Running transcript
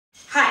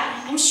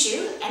I'm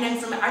Shu, and I'm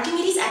from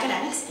Archimedes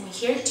Academics, and I'm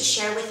here to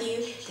share with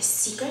you the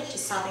secret to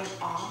solving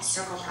all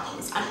circle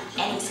problems on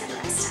any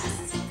standardized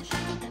test.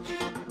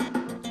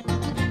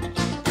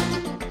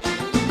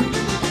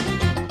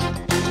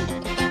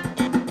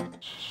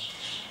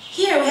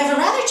 Here we have a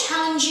rather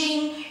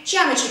challenging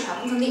geometry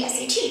problem from the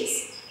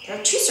SATs. There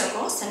are two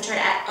circles centered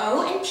at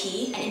O and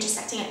P and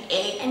intersecting at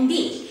A and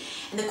B.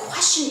 And the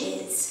question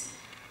is,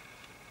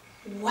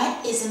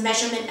 what is the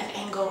measurement of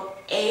angle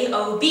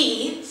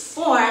AOB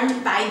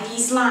formed by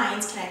these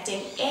lines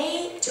connecting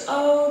A to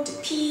O to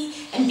P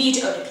and B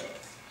to O to P?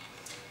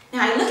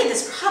 Now I look at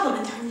this problem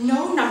and there are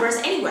no numbers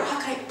anywhere. How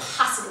could I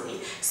possibly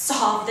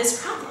solve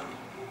this problem?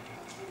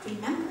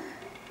 Remember,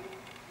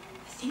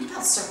 the thing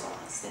about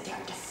circles is that they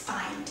are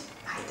defined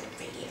by the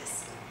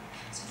radius.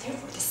 So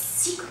therefore, the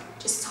secret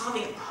to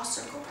solving all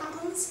circle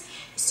problems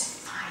is to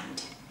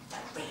find the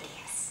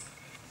radius.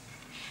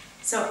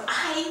 So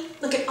I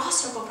look at all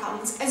circle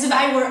problems as if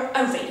I were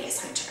a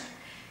radius hunter.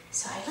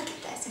 So I look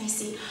at this and I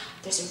see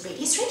there's a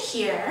radius right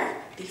here,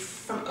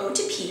 from O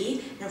to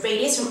P, and a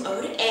radius from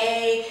O to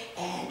A,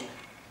 and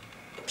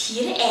P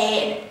to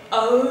A, and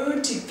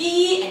O to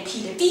B, and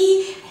P to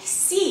B. And I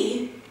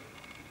see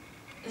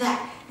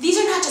that these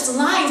are not just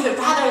lines, but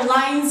rather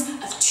lines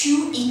of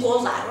two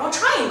equal lateral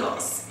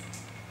triangles.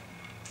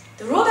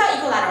 The rule about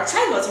equilateral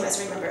triangles, you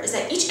must remember, is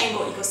that each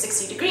angle equals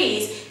 60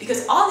 degrees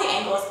because all the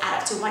angles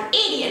add up to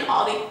 180 and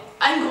all the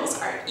angles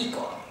are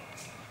equal.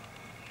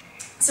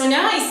 So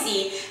now I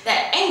see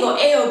that angle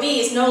AOB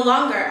is no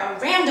longer a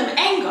random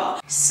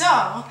angle.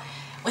 So,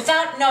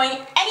 without knowing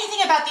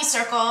anything about these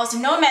circles,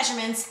 no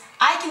measurements,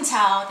 I can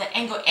tell that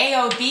angle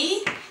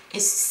AOB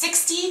is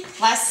 60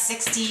 plus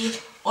 60,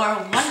 or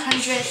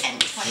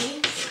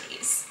 120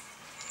 degrees.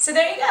 So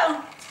there you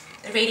go.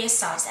 The radius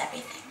solves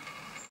everything.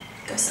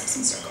 Go solve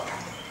some circle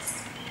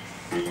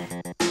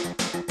problems.